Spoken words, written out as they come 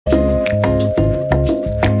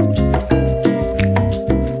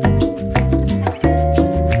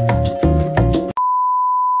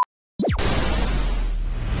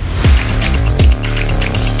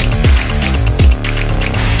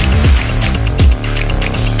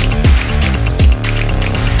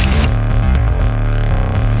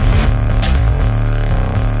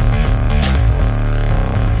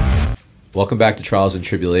Welcome back to Trials and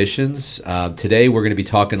Tribulations. Today we're going to be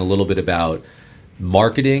talking a little bit about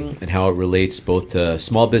marketing and how it relates both to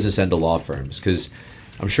small business and to law firms. Because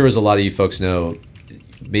I'm sure, as a lot of you folks know,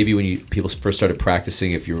 maybe when people first started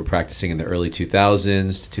practicing, if you were practicing in the early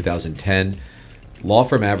 2000s to 2010, law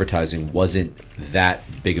firm advertising wasn't that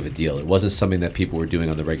big of a deal. It wasn't something that people were doing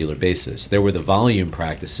on the regular basis. There were the volume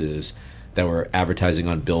practices that were advertising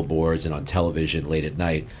on billboards and on television late at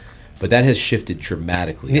night. But that has shifted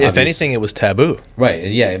dramatically. If anything, it was taboo. Right.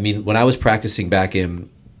 And yeah, I mean, when I was practicing back in,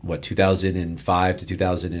 2005 to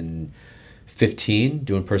 2015,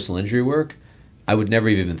 doing personal injury work, I would never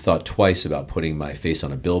even thought twice about putting my face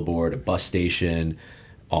on a billboard, a bus station,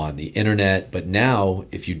 on the internet. But now,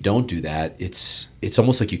 if you don't do that, it's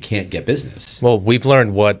almost like you can't get business. Well, we've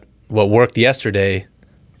learned what worked yesterday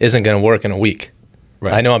isn't going to work in a week.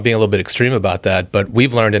 Right. I know I'm being a little bit extreme about that, but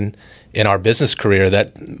we've learned in our business career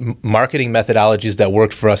that marketing methodologies that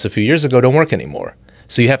worked for us a few years ago don't work anymore.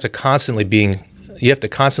 So you have to constantly be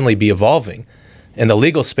evolving. In the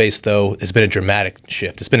legal space, though, it's been a dramatic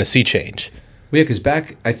shift. It's been a sea change. Well, yeah, because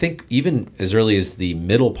back, I think even as early as the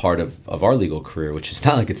middle part of our legal career, which is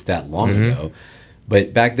not like it's that long ago,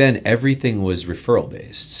 but back then everything was referral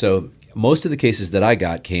based. So most of the cases that I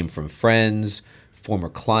got came from friends, former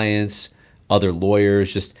clients, other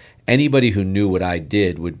lawyers, just anybody who knew what I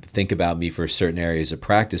did would think about me for certain areas of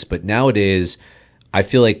practice. But nowadays, I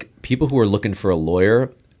feel like people who are looking for a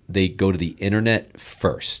lawyer, they go to the internet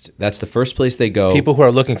first. That's the first place they go. People who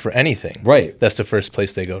are looking for anything, right? That's the first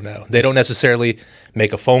place they go now. They don't necessarily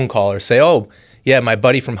make a phone call or say, oh, yeah, my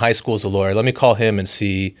buddy from high school is a lawyer. Let me call him and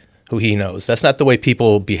see who he knows. That's not the way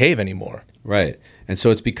people behave anymore. Right. And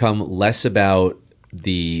so it's become less about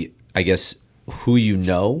who you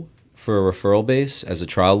know for a referral base as a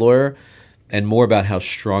trial lawyer, and more about how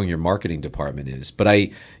strong your marketing department is. But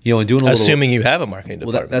assuming you have a marketing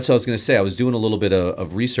department. Well, that's what I was going to say. I was doing a little bit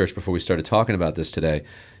of research before we started talking about this today.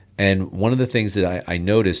 And one of the things that I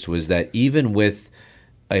noticed was that even with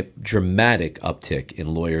a dramatic uptick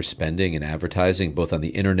in lawyer spending and advertising, both on the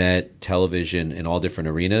internet, television, and all different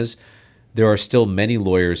arenas, there are still many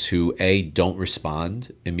lawyers who, A, don't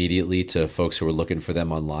respond immediately to folks who are looking for them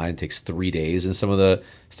online. It takes 3 days in some of the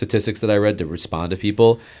statistics that I read to respond to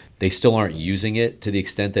people. They still aren't using it to the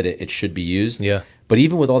extent that it should be used. Yeah. But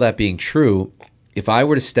even with all that being true, if I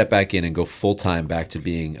were to step back in and go full-time back to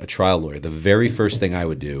being a trial lawyer, the very first thing I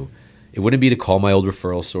would do, it wouldn't be to call my old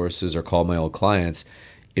referral sources or call my old clients.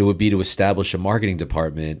 It would be to establish a marketing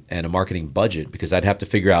department and a marketing budget, because I'd have to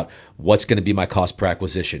figure out what's going to be my cost per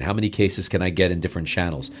acquisition. How many cases can I get in different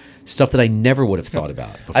channels? Stuff that I never would have thought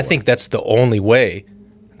about before. I think that's the only way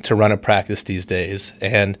to run a practice these days.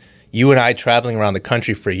 And you and I traveling around the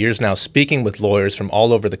country for years now, speaking with lawyers from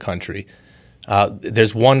all over the country,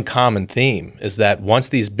 there's one common theme, is that once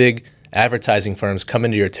these big advertising firms come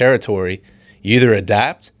into your territory, you either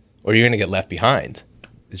adapt or you're going to get left behind.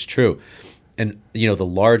 It's true. And, the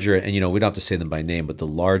larger, and, we don't have to say them by name, but the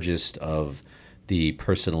largest of the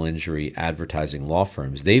personal injury advertising law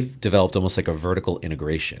firms, they've developed almost like a vertical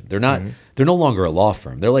integration. They're no longer a law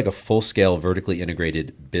firm. They're like a full-scale, vertically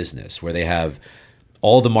integrated business where they have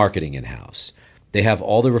all the marketing in-house. They have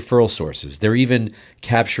all the referral sources. They're even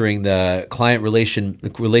capturing the client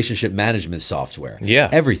relationship management software. Yeah.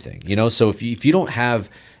 Everything, So if you don't have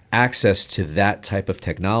access to that type of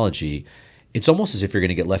technology, it's almost as if you're going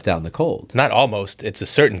to get left out in the cold. Not almost. It's a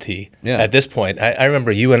certainty at this point. I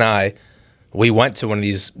remember you and we went to one of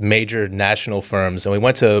these major national firms, and we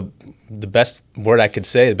went to, the best word I could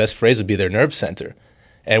say, the best phrase would be their nerve center.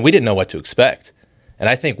 And we didn't know what to expect. And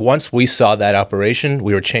I think once we saw that operation,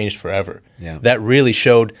 we were changed forever. Yeah. That really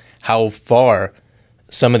showed how far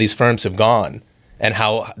some of these firms have gone and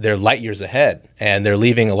how they're light years ahead, and they're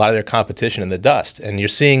leaving a lot of their competition in the dust. And you're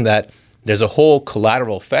seeing that there's a whole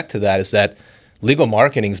collateral effect to that, is that legal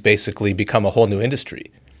marketing's basically become a whole new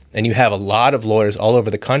industry. And you have a lot of lawyers all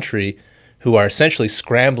over the country who are essentially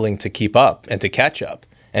scrambling to keep up and to catch up,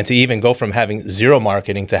 and to even go from having zero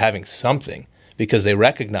marketing to having something, because they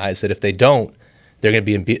recognize that if they don't, they're going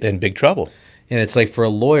to be in big trouble. And it's like, for a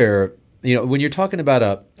lawyer, when you're talking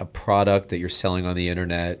about a product that you're selling on the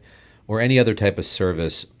internet or any other type of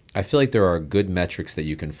service, I feel like there are good metrics that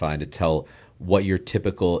you can find to tell what your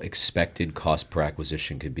typical expected cost per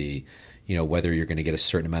acquisition could be, whether you're going to get a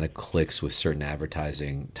certain amount of clicks with certain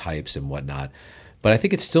advertising types and whatnot. But I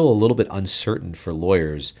think it's still a little bit uncertain for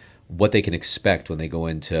lawyers what they can expect when they go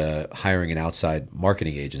into hiring an outside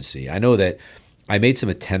marketing agency. I know that I made some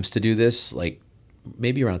attempts to do this, like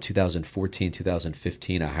maybe around 2014,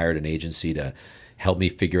 2015. I hired an agency to help me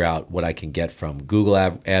figure out what I can get from Google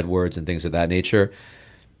AdWords and things of that nature.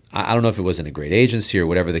 I don't know if it wasn't a great agency or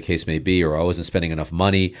whatever the case may be, or I wasn't spending enough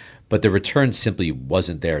money, but the return simply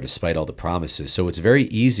wasn't there despite all the promises. So it's very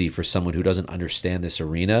easy for someone who doesn't understand this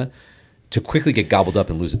arena to quickly get gobbled up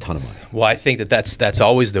and lose a ton of money. Well, I think that's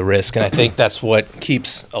always the risk, and I think that's what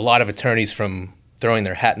keeps a lot of attorneys from throwing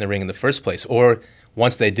their hat in the ring in the first place. Or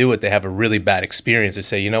once they do it, they have a really bad experience. They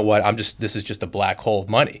say, you know what, this is just a black hole of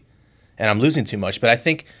money, and I'm losing too much. But I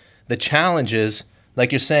think the challenge is,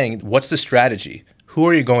 like you're saying, what's the strategy? Who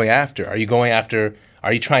are you going after? Are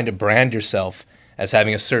you trying to brand yourself as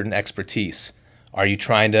having a certain expertise? Are you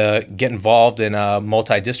trying to get involved in a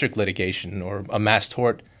multi-district litigation or a mass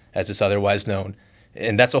tort, as it's otherwise known?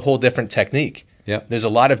 And that's a whole different technique. Yep. There's a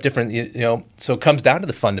lot of different, so it comes down to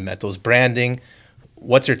the fundamentals, branding,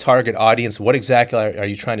 what's your target audience, what exactly are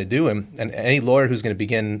you trying to do? And any lawyer who's going to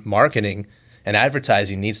begin marketing and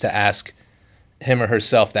advertising needs to ask him or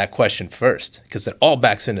herself that question first, because it all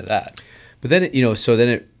backs into that. But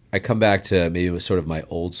then, I come back to maybe it was sort of my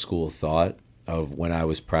old school thought of when I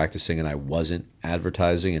was practicing and I wasn't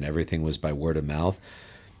advertising and everything was by word of mouth.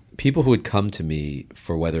 People who would come to me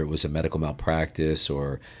for whether it was a medical malpractice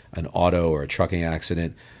or an auto or a trucking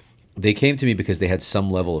accident, they came to me because they had some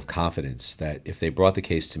level of confidence that if they brought the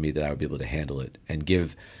case to me, that I would be able to handle it and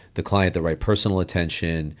give the client the right personal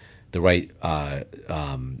attention, the right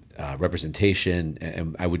representation,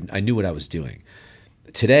 and I knew what I was doing.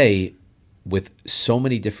 Today, with so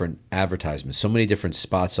many different advertisements, so many different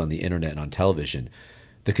spots on the internet and on television,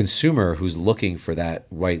 the consumer who's looking for that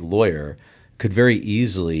right lawyer could very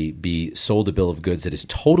easily be sold a bill of goods that is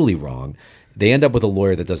totally wrong. They end up with a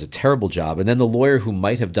lawyer that does a terrible job, and then the lawyer who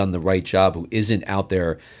might have done the right job, who isn't out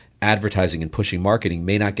there advertising and pushing marketing,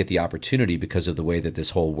 may not get the opportunity because of the way that this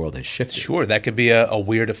whole world has shifted. Sure, that could be a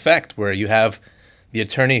weird effect where you have the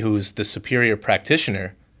attorney who's the superior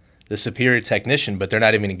practitioner, the superior technician, but they're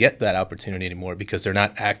not even going to get that opportunity anymore because they're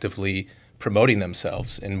not actively promoting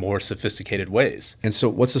themselves in more sophisticated ways. And so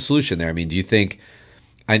what's the solution there? I mean, do you think,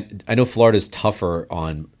 I know Florida's tougher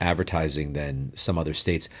on advertising than some other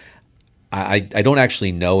states. I don't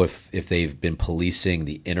actually know if they've been policing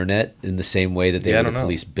the internet in the same way that they would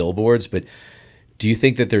police billboards, but do you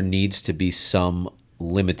think that there needs to be some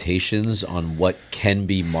limitations on what can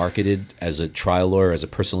be marketed as a trial lawyer, as a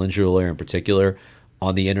personal injury lawyer in particular,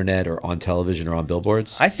 on the internet or on television or on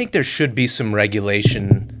billboards? I think there should be some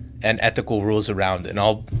regulation and ethical rules around it. And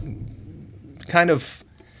I'll kind of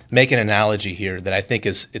make an analogy here that I think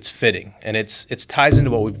it's fitting. And it's ties into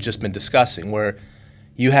what we've just been discussing, where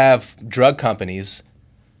you have drug companies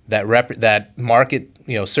that market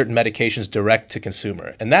certain medications direct to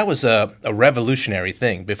consumer. And that was a revolutionary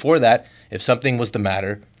thing. Before that, if something was the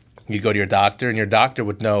matter, you'd go to your doctor and your doctor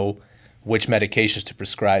would know which medications to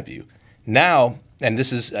prescribe you. Now, and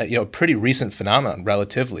this is a pretty recent phenomenon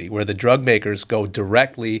relatively, where the drug makers go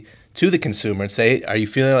directly to the consumer and say, are you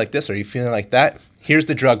feeling like this? Are you feeling like that? Here's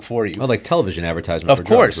the drug for you. Oh, like television advertisement of for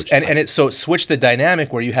course. drugs. And it switched the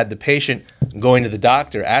dynamic where you had the patient going to the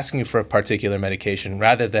doctor asking for a particular medication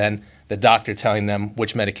rather than the doctor telling them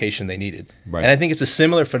which medication they needed. Right. And I think it's a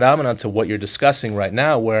similar phenomenon to what you're discussing right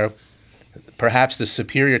now, where perhaps the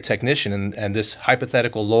superior technician and this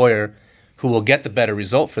hypothetical lawyer who will get the better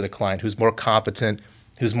result for the client, who's more competent,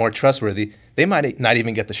 who's more trustworthy, they might not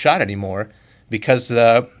even get the shot anymore because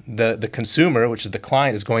the consumer, which is the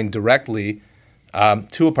client, is going directly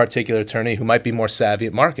to a particular attorney who might be more savvy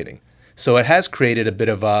at marketing. So it has created a bit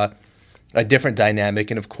of a different dynamic.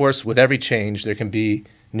 And of course, with every change, there can be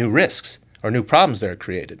new risks or new problems that are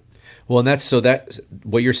created. Well, and so that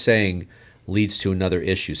what you're saying leads to another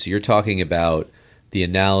issue. So you're talking about the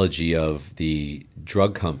analogy of the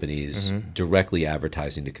drug companies directly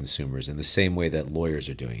advertising to consumers in the same way that lawyers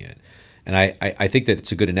are doing it. And I think that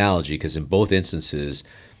it's a good analogy because in both instances,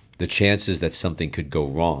 the chances that something could go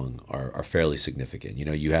wrong are fairly significant.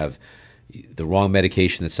 You have the wrong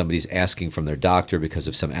medication that somebody's asking from their doctor because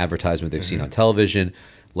of some advertisement they've seen on television.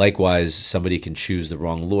 Likewise, somebody can choose the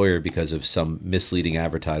wrong lawyer because of some misleading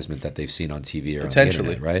advertisement that they've seen on TV or on the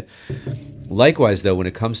internet, right? Likewise, though, when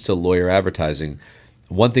it comes to lawyer advertising,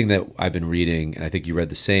 one thing that I've been reading, and I think you read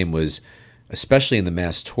the same, was especially in the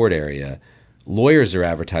mass tort area, lawyers are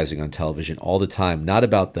advertising on television all the time, not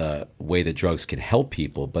about the way that drugs can help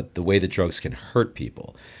people, but the way that drugs can hurt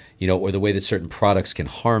people, or the way that certain products can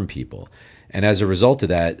harm people. And as a result of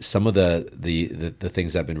that, some of the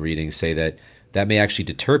things I've been reading say that may actually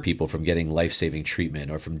deter people from getting life-saving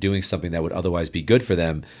treatment or from doing something that would otherwise be good for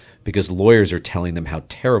them, because lawyers are telling them how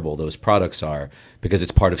terrible those products are because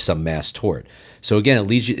it's part of some mass tort. So again, it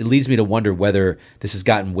leads me to wonder whether this has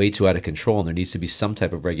gotten way too out of control, and there needs to be some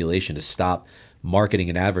type of regulation to stop marketing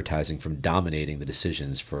and advertising from dominating the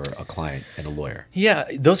decisions for a client and a lawyer. Yeah,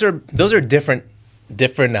 those are different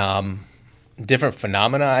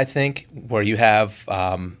phenomena, I think, where you have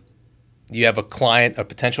a client, a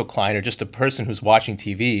potential client, or just a person who's watching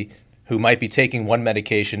TV who might be taking one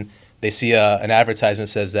medication. They see an advertisement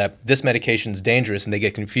that says that this medication is dangerous, and they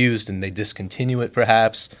get confused and they discontinue it,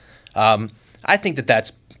 perhaps. I think that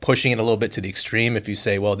that's pushing it a little bit to the extreme if you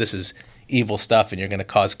say, well, this is evil stuff and you're going to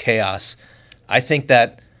cause chaos. I think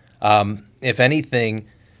that, if anything,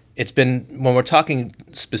 it's been, when we're talking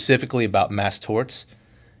specifically about mass torts,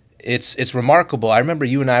 it's remarkable. I remember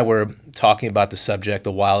you and I were talking about the subject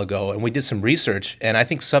a while ago, and we did some research, and I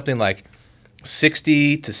think something like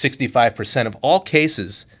 60 to 65% of all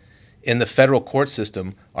cases in the federal court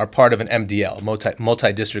system are part of an MDL,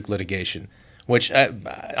 multi-district litigation, which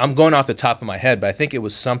I'm going off the top of my head, but I think it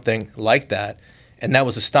was something like that, and that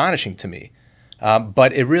was astonishing to me.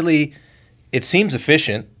 But it seems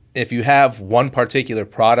efficient if you have one particular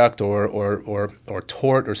product or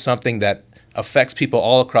tort or something that affects people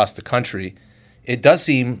all across the country. It does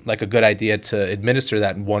seem like a good idea to administer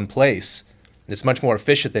that in one place. It's much more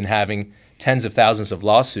efficient than having tens of thousands of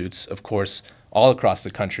lawsuits, of course, all across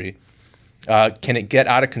the country. Can it get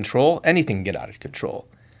out of control? Anything can get out of control.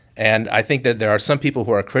 And I think that there are some people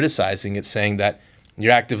who are criticizing it, saying that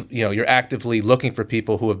you're actively looking for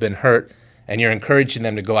people who have been hurt, and you're encouraging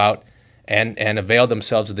them to go out and avail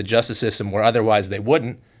themselves of the justice system where otherwise they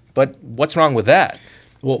wouldn't. But what's wrong with that?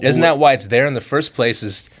 Well, isn't that why it's there in the first place?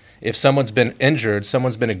 Is if someone's been injured,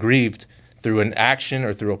 someone's been aggrieved through an action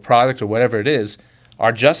or through a product or whatever it is,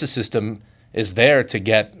 our justice system is there to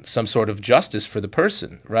get some sort of justice for the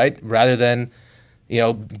person, right? Rather than,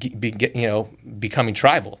 becoming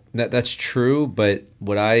tribal. That's true, but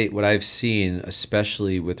what I've seen,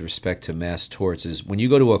 especially with respect to mass torts, is when you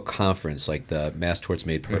go to a conference like the Mass Torts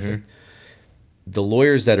Made Perfect, the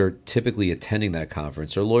lawyers that are typically attending that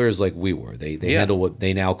conference are lawyers like we were. They handle what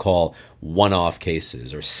they now call one-off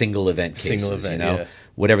cases or single event cases,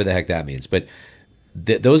 whatever the heck that means. But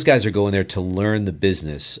those guys are going there to learn the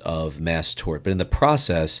business of mass tort. But in the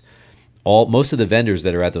process, most of the vendors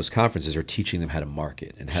that are at those conferences are teaching them how to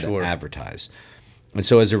market and how to advertise. And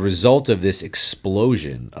so as a result of this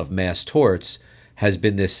explosion of mass torts has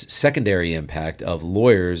been this secondary impact of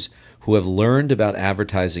lawyers who have learned about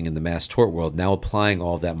advertising in the mass tort world, now applying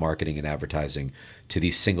all of that marketing and advertising to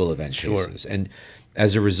these single event cases. And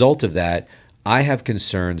as a result of that, I have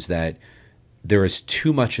concerns that there is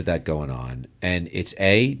too much of that going on, and it's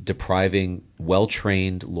depriving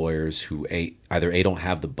well-trained lawyers who either don't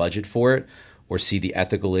have the budget for it or see the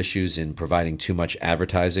ethical issues in providing too much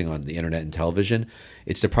advertising on the internet and television.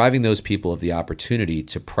 It's depriving those people of the opportunity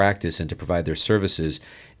to practice and to provide their services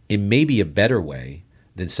in maybe a better way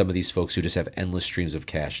than some of these folks who just have endless streams of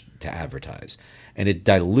cash to advertise. And it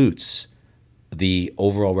dilutes the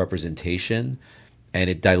overall representation, and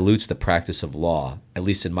it dilutes the practice of law, at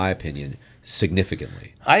least in my opinion,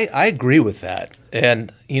 significantly. I agree with that.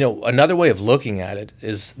 And, another way of looking at it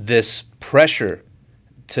is this pressure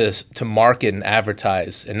to market and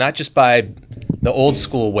advertise, and not just by the old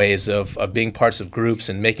school ways of being parts of groups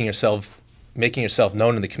and making yourself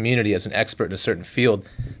known in the community as an expert in a certain field.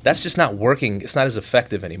 That's just not working. It's not as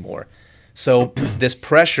effective anymore. So this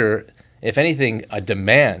pressure, if anything, a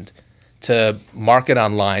demand to market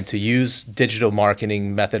online, to use digital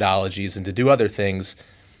marketing methodologies and to do other things,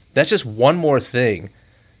 that's just one more thing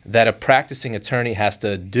that a practicing attorney has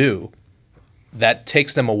to do that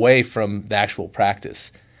takes them away from the actual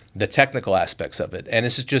practice, the technical aspects of it. And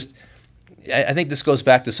it's just, I think this goes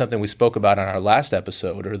back to something we spoke about on our last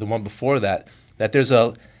episode or the one before that there's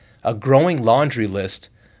a growing laundry list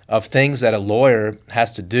of things that a lawyer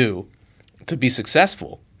has to do to be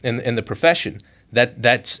successful in the profession.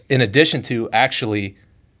 That's in addition to actually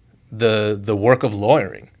the work of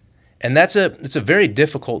lawyering. And it's a very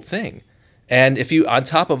difficult thing. And if you, on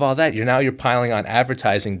top of all that, you're piling on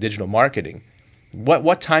advertising, digital marketing,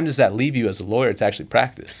 what time does that leave you as a lawyer to actually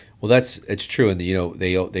practice? Well, it's true. And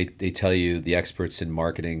they tell you, the experts in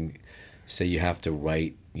marketing say you have to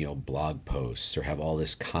write blog posts or have all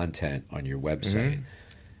this content on your website.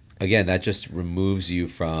 Again, that just removes you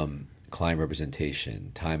from client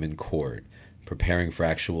representation, time in court, preparing for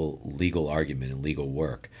actual legal argument and legal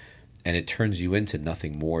work. And it turns you into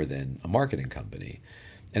nothing more than a marketing company.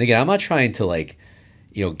 And again, I'm not trying to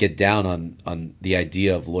get down on the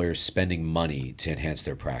idea of lawyers spending money to enhance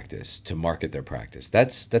their practice, to market their practice.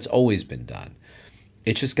 That's always been done.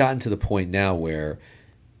 It's just gotten to the point now where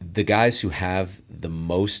the guys who have the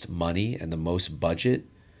most money and the most budget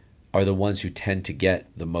are the ones who tend to get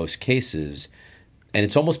the most cases. And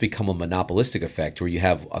it's almost become a monopolistic effect where you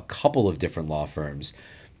have a couple of different law firms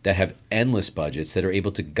that have endless budgets that are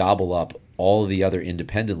able to gobble up all of the other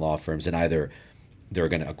independent law firms, and either they're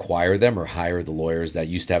going to acquire them or hire the lawyers that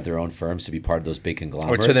used to have their own firms to be part of those big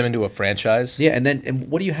conglomerates. Or turn them into a franchise. Yeah, and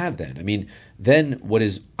what do you have then? I mean, then what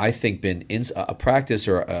is, I think, been a practice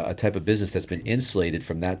or a type of business that's been insulated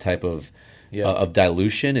from that type of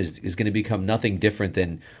dilution is going to become nothing different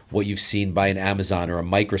than what you've seen by an Amazon or a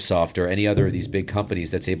Microsoft or any other of these big companies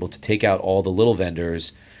that's able to take out all the little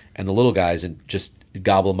vendors and the little guys and just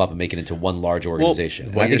gobble them up and make it into one large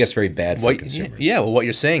organization. I think that's very bad for consumers. Yeah, well, what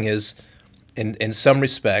you're saying is, in some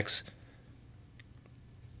respects,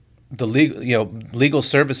 the legal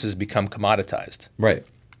services become commoditized, right?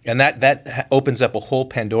 And that opens up a whole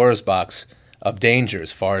Pandora's box of danger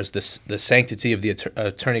as far as the sanctity of the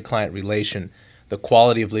attorney-client relation, the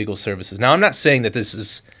quality of legal services. Now, I'm not saying that this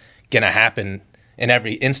is going to happen in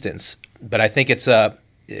every instance, but I think it's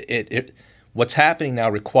what's happening now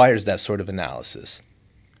requires that sort of analysis.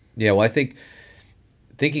 Yeah, well, I think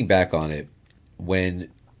thinking back on it, when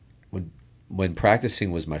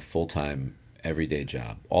practicing was my full-time everyday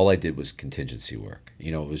job, all I did was contingency work.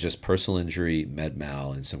 It was just personal injury, med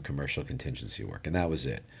mal, and some commercial contingency work, and that was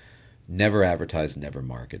it. Never advertised, never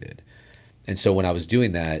marketed. And so when I was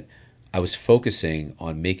doing that, I was focusing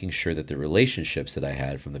on making sure that the relationships that I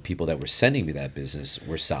had from the people that were sending me that business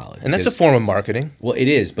were solid. And that's a form of marketing. Well, it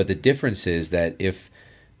is, but the difference is that if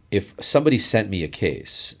somebody sent me a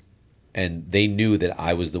case and they knew that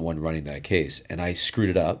I was the one running that case and I screwed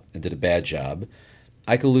it up and did a bad job,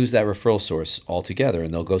 I could lose that referral source altogether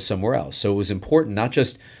and they'll go somewhere else. So it was important,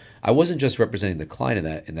 I wasn't just representing the client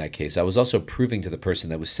in that case. I was also proving to the person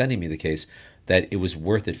that was sending me the case that it was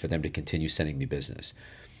worth it for them to continue sending me business.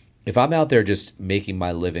 If I'm out there just making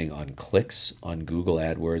my living on clicks on Google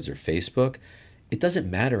AdWords or Facebook, it doesn't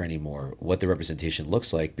matter anymore what the representation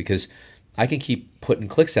looks like, because I can keep putting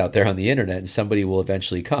clicks out there on the internet and somebody will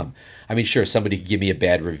eventually come. I mean, sure, somebody could give me a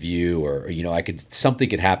bad review or something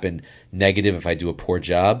could happen negative if I do a poor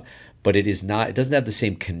job, but it doesn't have the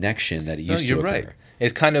same connection that it used to occur. You're right.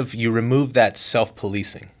 It's kind of, you remove that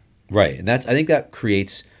self-policing. Right. And I think that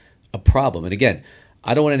creates a problem. And again,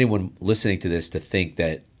 I don't want anyone listening to this to think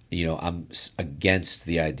that, I'm against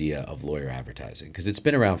the idea of lawyer advertising, because it's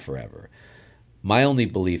been around forever. My only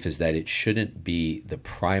belief is that it shouldn't be the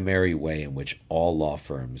primary way in which all law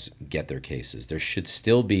firms get their cases. There should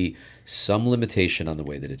still be some limitation on the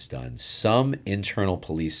way that it's done, some internal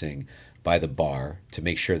policing by the bar to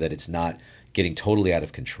make sure that it's not getting totally out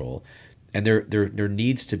of control. And there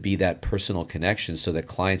needs to be that personal connection so that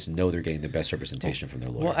clients know they're getting the best representation from their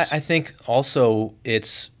lawyers. Well, I think also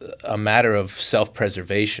it's a matter of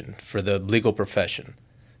self-preservation for the legal profession,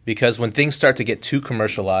 because when things start to get too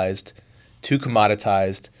commercialized, too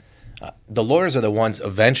commoditized, the lawyers are the ones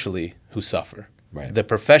eventually who suffer. Right. The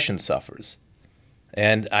profession suffers.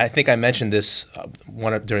 And I think I mentioned this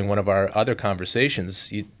during one of our other conversations.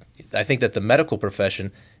 I think that the medical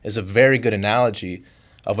profession is a very good analogy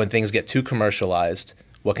of when things get too commercialized,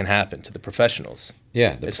 what can happen to the professionals.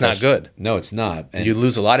 Yeah. It's not good. No, it's not. And you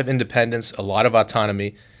lose a lot of independence, a lot of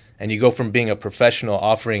autonomy, and you go from being a professional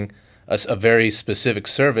offering a very specific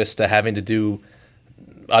service to having to do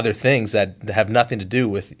other things that have nothing to do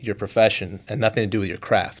with your profession and nothing to do with your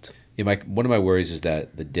craft. Yeah, one of my worries is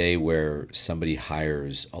that the day where somebody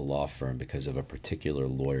hires a law firm because of a particular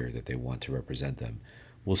lawyer that they want to represent them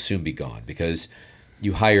will soon be gone, because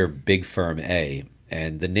you hire big firm A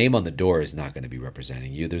and the name on the door is not going to be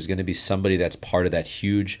representing you. There's going to be somebody that's part of that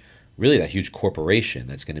huge corporation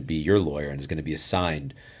that's going to be your lawyer and is going to be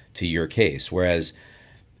assigned to your case. Whereas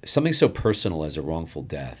something so personal as a wrongful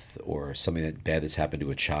death or something bad that's happened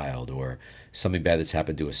to a child or something bad that's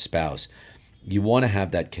happened to a spouse, you want to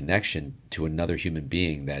have that connection to another human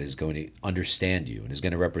being that is going to understand you and is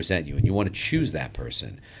going to represent you, and you want to choose that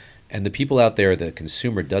person. And the people out there, the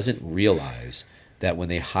consumer doesn't realize that when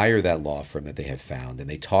they hire that law firm that they have found and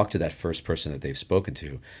they talk to that first person that they've spoken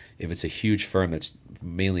to, if it's a huge firm that's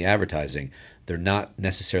mainly advertising, they're not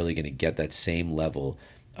necessarily going to get that same level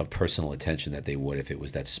of personal attention that they would if it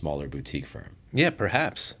was that smaller boutique firm. Yeah,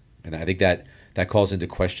 perhaps. And I think that calls into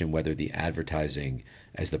question whether the advertising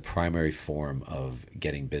as the primary form of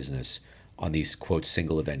getting business on these, quote,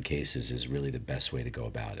 single event cases is really the best way to go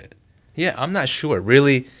about it. Yeah, I'm not sure.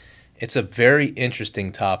 Really, it's a very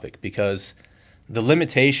interesting topic because the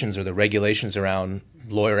limitations or the regulations around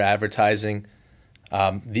lawyer advertising,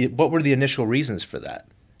 what were the initial reasons for that?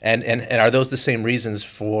 And are those the same reasons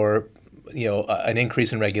for an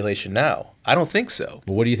increase in regulation now? I don't think so.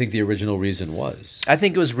 Well, what do you think the original reason was? I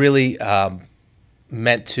think it was really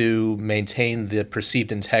meant to maintain the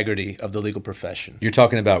perceived integrity of the legal profession. You're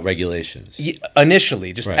talking about regulations.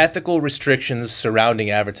 Initially, just Right. ethical restrictions surrounding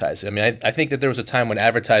advertising. I mean, I think that there was a time when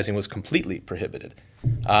advertising was completely prohibited.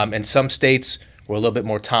 And some states were a little bit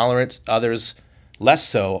more tolerant, others less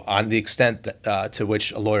so on the extent that, to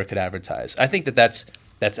which a lawyer could advertise. I think that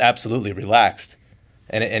that's absolutely relaxed.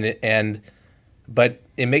 But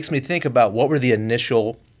it makes me think about what were the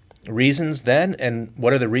initial reasons then and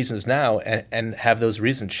what are the reasons now, and have those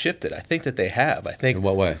reasons shifted? I think that they have. I think In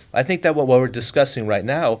what way? I think that what we're discussing right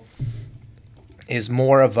now is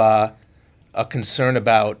more of a concern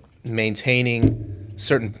about maintaining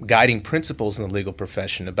certain guiding principles in the legal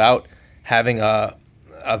profession, about having a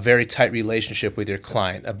very tight relationship with your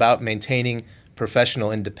client, about maintaining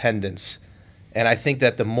professional independence. And I think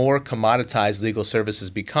that the more commoditized legal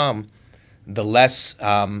services become, the less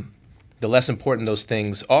important those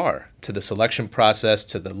things are to the selection process,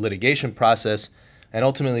 to the litigation process, and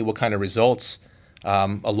ultimately what kind of results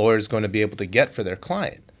a lawyer is going to be able to get for their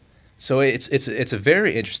client. So it's a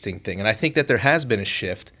very interesting thing, and I think that there has been a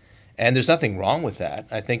shift, and there's nothing wrong with that.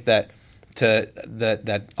 I think that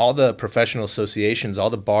that all the professional associations, all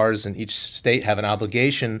the bars in each state have an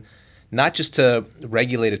obligation not just to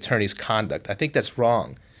regulate attorneys' conduct. I think that's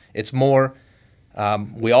wrong. It's more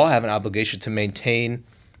we all have an obligation to maintain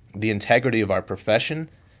the integrity of our profession,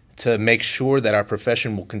 to make sure that our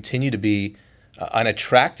profession will continue to be an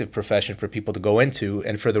attractive profession for people to go into,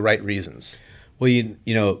 and for the right reasons. Well,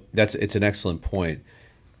 it's an excellent point.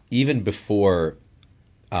 Even before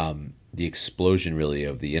the explosion, really,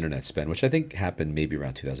 of the internet spend, which I think happened maybe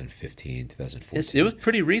around 2015, 2014. It was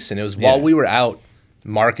pretty recent. It was while we were out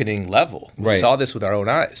marketing Level. We saw this with our own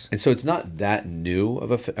eyes. And so it's not that new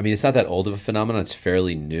it's not that old of a phenomenon. It's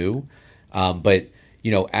fairly new. But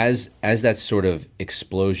as that sort of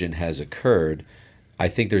explosion has occurred, I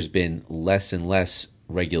think there's been less and less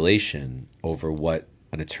regulation over what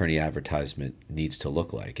an attorney advertisement needs to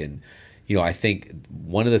look like. And I think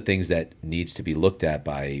one of the things that needs to be looked at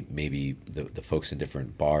by maybe the folks in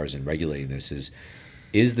different bars and regulating this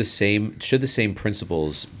should the same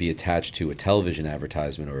principles be attached to a television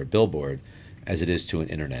advertisement or a billboard as it is to an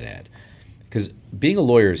internet ad? Because being a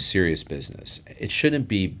lawyer is serious business. It shouldn't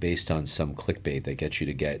be based on some clickbait that gets you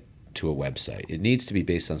to get to a website. It needs to be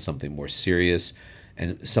based on something more serious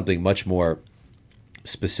and something much more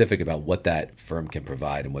specific about what that firm can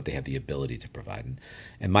provide and what they have the ability to provide.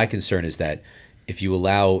 And my concern is that if you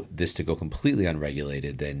allow this to go completely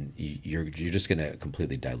unregulated, then you're just going to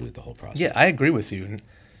completely dilute the whole process. Yeah, I agree with you.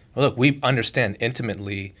 Well, look, we understand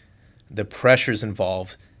intimately the pressures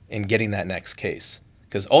involved in getting that next case,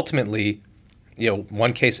 because ultimately,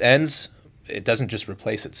 one case ends, it doesn't just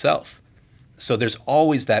replace itself. So there's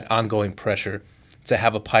always that ongoing pressure to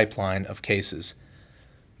have a pipeline of cases,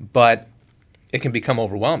 but it can become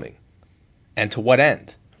overwhelming. And to what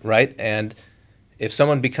end, right? And if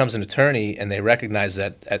someone becomes an attorney and they recognize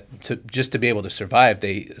that just to be able to survive,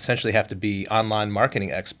 they essentially have to be online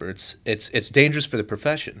marketing experts, it's dangerous for the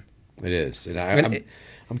profession. It is. And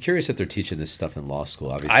I'm curious if they're teaching this stuff in law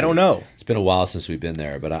school. Obviously, I don't know. It's been a while since we've been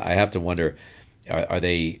there, but I have to wonder, have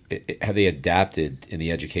they adapted in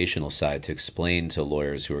the educational side to explain to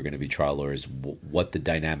lawyers who are going to be trial lawyers what the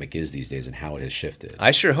dynamic is these days and how it has shifted?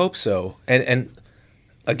 I sure hope so. And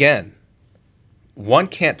again, one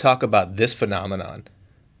can't talk about this phenomenon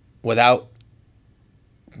without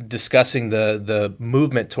discussing the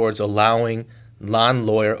movement towards allowing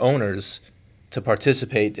non-lawyer owners to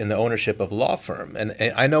participate in the ownership of a law firm. And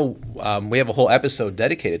I know we have a whole episode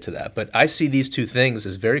dedicated to that, but I see these two things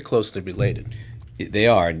as very closely related. They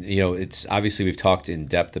are. It's obviously we've talked in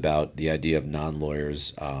depth about the idea of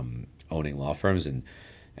non-lawyers owning law firms, and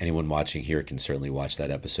anyone watching here can certainly watch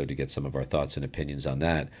that episode to get some of our thoughts and opinions on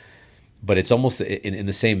that. But it's almost in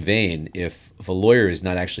the same vein, if a lawyer is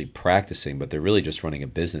not actually practicing, but they're really just running a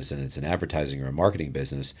business and it's an advertising or a marketing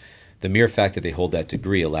business, the mere fact that they hold that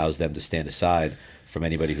degree allows them to stand aside from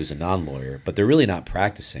anybody who's a non-lawyer. But they're really not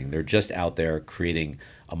practicing. They're just out there creating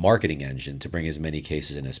a marketing engine to bring as many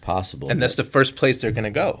cases in as possible. And that's the first place they're going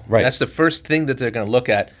to go. Right. That's the first thing that they're going to look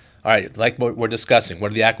at. All right, like what we're discussing,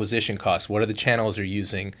 what are the acquisition costs? What are the channels they're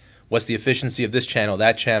using? What's the efficiency of this channel,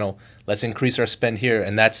 that channel? Let's increase our spend here.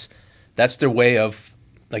 And that's their way of,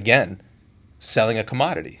 again, selling a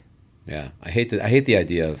commodity. Yeah, I hate the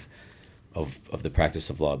idea of the practice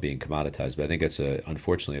of law being commoditized, but I think it's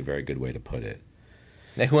unfortunately a very good way to put it.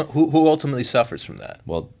 Now, who ultimately suffers from that?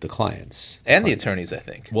 Well, the clients. And the attorneys, I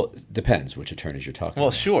think. Well, it depends which attorneys you're talking about.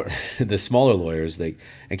 Well, sure. The smaller lawyers, and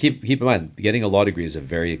keep in mind, getting a law degree is a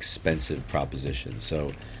very expensive proposition.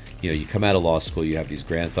 So, you come out of law school, you have these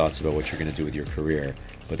grand thoughts about what you're going to do with your career,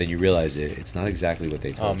 but then you realize it's not exactly what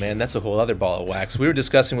they told you. Oh, man, that's a whole other ball of wax. We were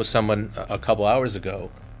discussing with someone a couple hours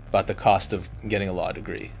ago about the cost of getting a law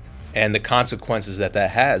degree and the consequences that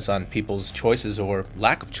has on people's choices or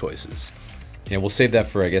lack of choices. Yeah, we'll save that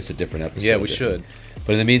for, I guess, a different episode. Yeah, we should.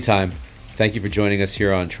 But in the meantime, thank you for joining us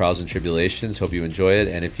here on Trials and Tribulations. Hope you enjoy it.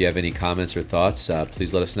 And if you have any comments or thoughts,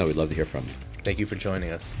 please let us know. We'd love to hear from you. Thank you for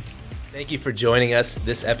joining us. Thank you for joining us.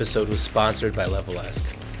 This episode was sponsored by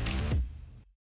LevelEsq.